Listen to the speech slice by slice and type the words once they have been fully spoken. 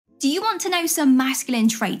Do you want to know some masculine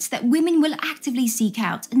traits that women will actively seek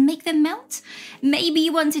out and make them melt? Maybe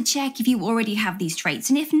you want to check if you already have these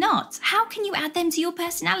traits, and if not, how can you add them to your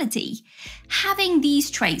personality? Having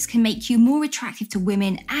these traits can make you more attractive to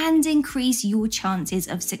women and increase your chances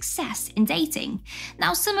of success in dating.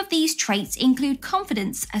 Now, some of these traits include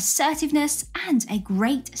confidence, assertiveness, and a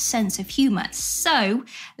great sense of humor. So,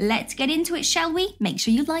 let's get into it, shall we? Make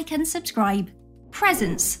sure you like and subscribe.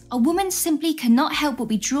 Presence. A woman simply cannot help but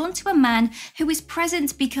be drawn to a man who is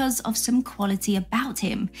present because of some quality about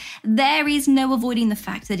him. There is no avoiding the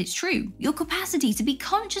fact that it's true. Your capacity to be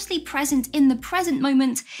consciously present in the present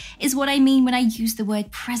moment is what I mean when I use the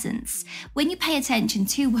word presence. When you pay attention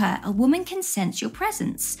to her, a woman can sense your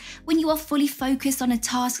presence. When you are fully focused on a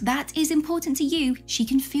task that is important to you, she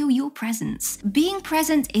can feel your presence. Being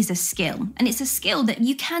present is a skill, and it's a skill that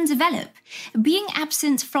you can develop. Being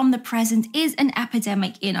absent from the present is an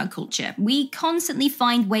epidemic in our culture. We constantly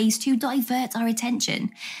find ways to divert our attention.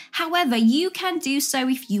 However, you can do so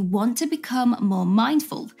if you want to become more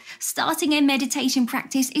mindful. Starting a meditation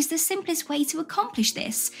practice is the simplest way to accomplish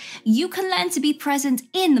this. You can learn to be present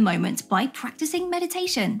in the moment by practicing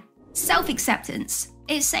meditation. Self-acceptance.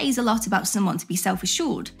 It says a lot about someone to be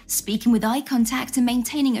self-assured. Speaking with eye contact and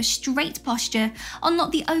maintaining a straight posture are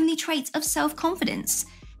not the only traits of self-confidence.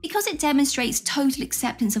 Because it demonstrates total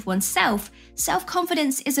acceptance of oneself,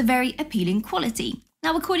 self-confidence is a very appealing quality.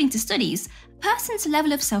 Now, according to studies, a person's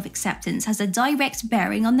level of self-acceptance has a direct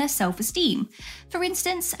bearing on their self-esteem. For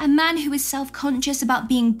instance, a man who is self-conscious about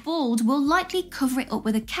being bald will likely cover it up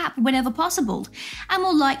with a cap whenever possible, and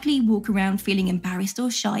will likely walk around feeling embarrassed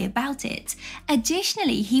or shy about it.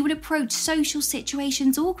 Additionally, he would approach social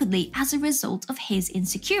situations awkwardly as a result of his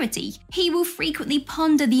insecurity. He will frequently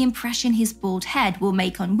ponder the impression his bald head will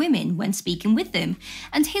make on women when speaking with them,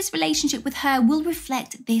 and his relationship with her will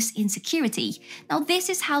reflect this insecurity. Now, this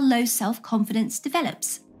is how low self-confidence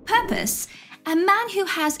develops. Purpose. A man who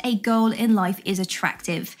has a goal in life is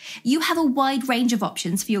attractive. You have a wide range of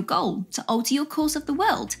options for your goal: to alter your course of the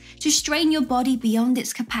world, to strain your body beyond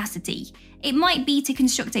its capacity. It might be to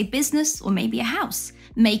construct a business or maybe a house.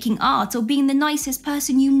 Making art or being the nicest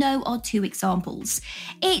person you know are two examples.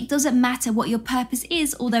 It doesn't matter what your purpose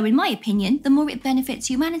is, although in my opinion, the more it benefits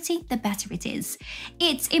humanity, the better it is.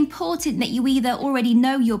 It's important that you either already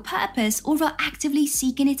know your purpose or are actively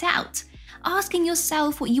seeking it out. Asking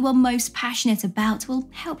yourself what you are most passionate about will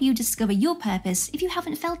help you discover your purpose if you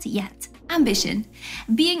haven't felt it yet. Ambition.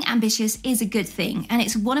 Being ambitious is a good thing, and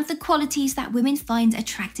it's one of the qualities that women find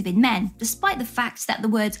attractive in men, despite the fact that the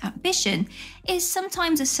word ambition is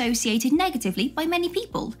sometimes associated negatively by many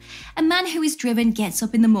people. A man who is driven gets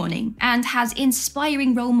up in the morning and has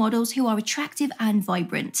inspiring role models who are attractive and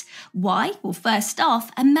vibrant. Why? Well, first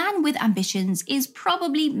off, a man with ambitions is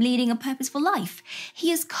probably leading a purposeful life.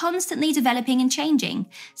 He is constantly developing and changing.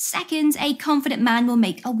 Second, a confident man will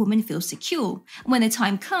make a woman feel secure. When the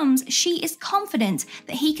time comes, she is confident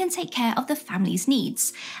that he can take care of the family's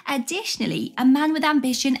needs. Additionally, a man with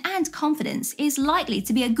ambition and confidence is likely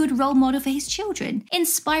to be a good role model for his children,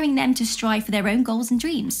 inspiring them to strive for their own goals and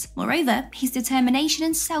dreams. Moreover, his determination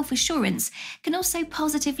and self-assurance can also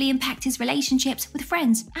positively impact his relationships with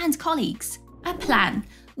friends and colleagues. A plan.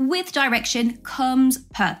 With direction comes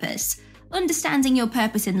purpose. Understanding your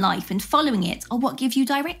purpose in life and following it are what give you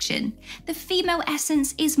direction. The female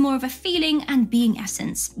essence is more of a feeling and being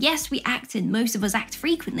essence. Yes, we act, and most of us act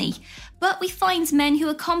frequently, but we find men who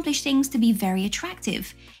accomplish things to be very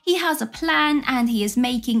attractive. He has a plan and he is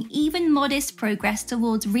making even modest progress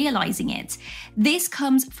towards realizing it. This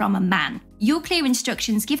comes from a man. Your clear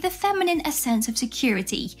instructions give the feminine a sense of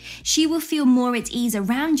security. She will feel more at ease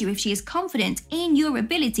around you if she is confident in your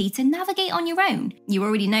ability to navigate on your own. You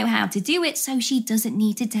already know how to do it, so she doesn't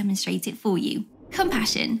need to demonstrate it for you.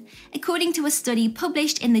 Compassion. According to a study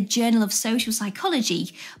published in the Journal of Social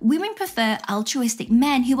Psychology, women prefer altruistic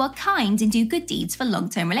men who are kind and do good deeds for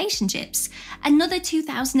long-term relationships. Another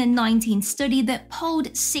 2019 study that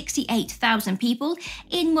polled 68,000 people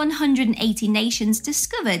in 180 nations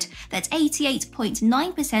discovered that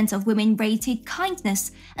 88.9% of women rated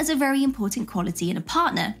kindness as a very important quality in a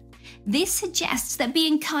partner. This suggests that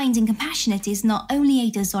being kind and compassionate is not only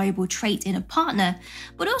a desirable trait in a partner,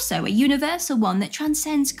 but also a universal one that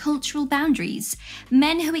transcends cultural boundaries.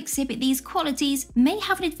 Men who exhibit these qualities may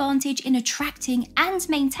have an advantage in attracting and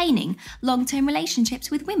maintaining long-term relationships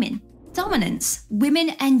with women. Dominance. Women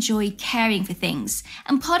enjoy caring for things,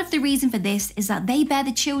 and part of the reason for this is that they bear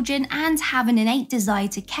the children and have an innate desire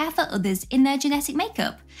to care for others in their genetic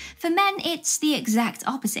makeup. For men, it's the exact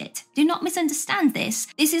opposite. Do not misunderstand this.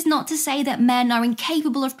 This is not to say that men are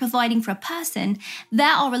incapable of providing for a person. There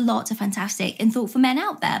are a lot of fantastic and thoughtful men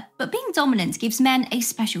out there, but being dominant gives men a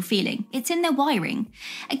special feeling. It's in their wiring.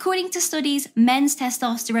 According to studies, men's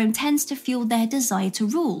testosterone tends to fuel their desire to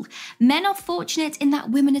rule. Men are fortunate in that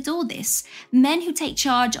women adore this. Men who take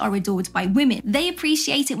charge are adored by women. They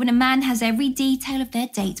appreciate it when a man has every detail of their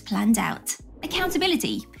date planned out.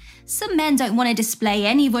 Accountability. Some men don't want to display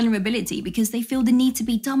any vulnerability because they feel the need to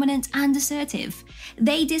be dominant and assertive.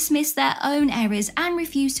 They dismiss their own errors and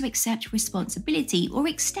refuse to accept responsibility or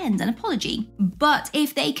extend an apology. But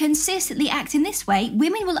if they consistently act in this way,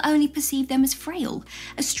 women will only perceive them as frail.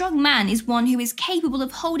 A strong man is one who is capable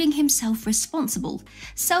of holding himself responsible.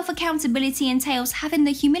 Self-accountability entails having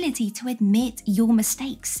the humility to admit your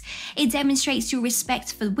mistakes. It demonstrates your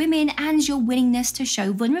respect for women and your willingness to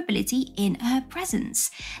show vulnerability in her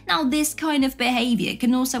presence. Now, this kind of behavior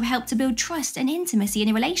can also help to build trust and intimacy in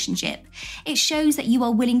a relationship. It shows that you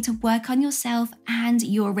are willing to work on yourself and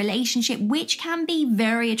your relationship, which can be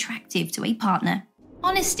very attractive to a partner.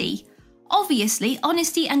 Honesty. Obviously,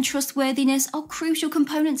 honesty and trustworthiness are crucial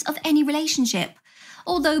components of any relationship.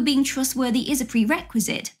 Although being trustworthy is a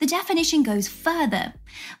prerequisite, the definition goes further.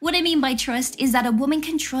 What I mean by trust is that a woman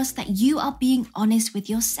can trust that you are being honest with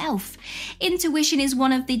yourself. Intuition is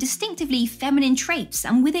one of the distinctively feminine traits,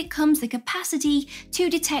 and with it comes the capacity to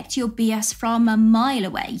detect your BS from a mile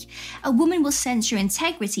away. A woman will sense your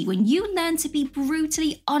integrity when you learn to be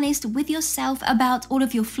brutally honest with yourself about all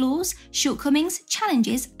of your flaws, shortcomings,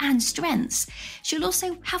 challenges, and strengths. She'll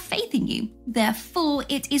also have faith in you. Therefore,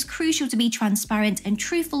 it is crucial to be transparent and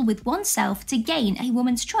truthful with oneself to gain a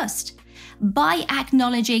woman's trust. By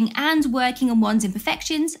acknowledging and working on one's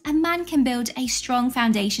imperfections, a man can build a strong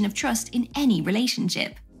foundation of trust in any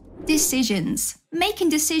relationship. Decisions. Making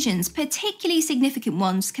decisions, particularly significant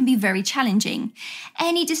ones, can be very challenging.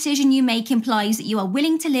 Any decision you make implies that you are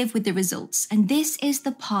willing to live with the results, and this is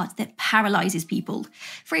the part that paralyzes people.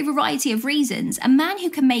 For a variety of reasons, a man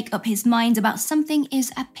who can make up his mind about something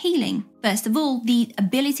is appealing. First of all, the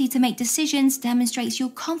ability to make decisions demonstrates your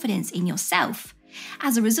confidence in yourself.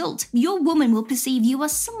 As a result, your woman will perceive you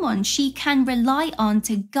as someone she can rely on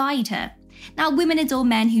to guide her. Now, women adore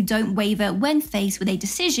men who don't waver when faced with a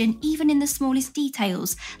decision, even in the smallest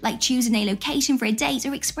details, like choosing a location for a date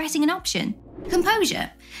or expressing an option.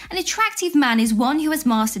 Composure. An attractive man is one who has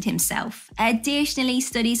mastered himself. Additionally,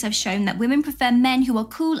 studies have shown that women prefer men who are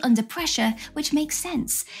cool under pressure, which makes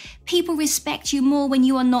sense. People respect you more when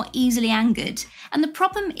you are not easily angered. And the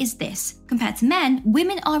problem is this: compared to men,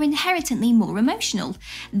 women are inherently more emotional.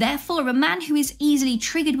 Therefore, a man who is easily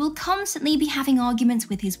triggered will constantly be having arguments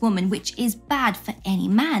with his woman, which is bad for any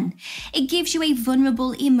man. It gives you a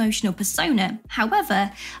vulnerable emotional persona.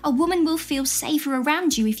 However, a woman will feel safer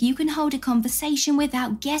around you if you can hold a conversation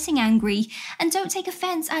without getting angry and don't take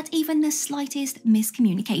offense at even the slightest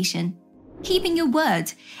miscommunication. Keeping your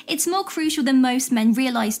word. It's more crucial than most men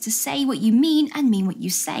realize to say what you mean and mean what you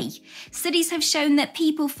say. Studies have shown that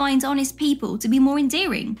people find honest people to be more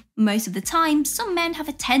endearing. Most of the time, some men have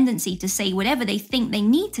a tendency to say whatever they think they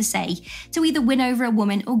need to say to either win over a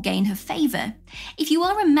woman or gain her favor. If you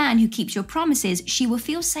are a man who keeps your promises, she will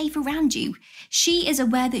feel safe around you. She is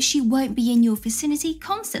aware that she won't be in your vicinity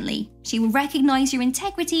constantly. She will recognize your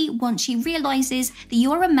integrity once she realizes that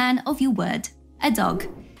you are a man of your word. A dog.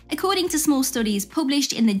 According to small studies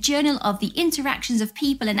published in the Journal of the Interactions of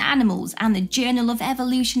People and Animals and the Journal of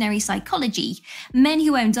Evolutionary Psychology, men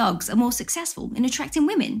who own dogs are more successful in attracting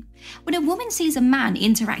women. When a woman sees a man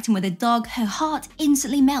interacting with a dog, her heart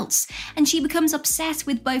instantly melts, and she becomes obsessed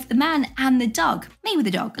with both the man and the dog, maybe with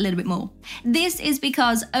the dog a little bit more. This is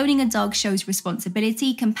because owning a dog shows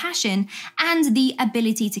responsibility, compassion, and the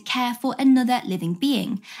ability to care for another living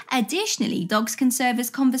being. Additionally, dogs can serve as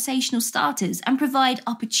conversational starters and provide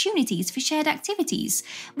opportunities for shared activities,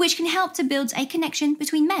 which can help to build a connection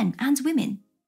between men and women.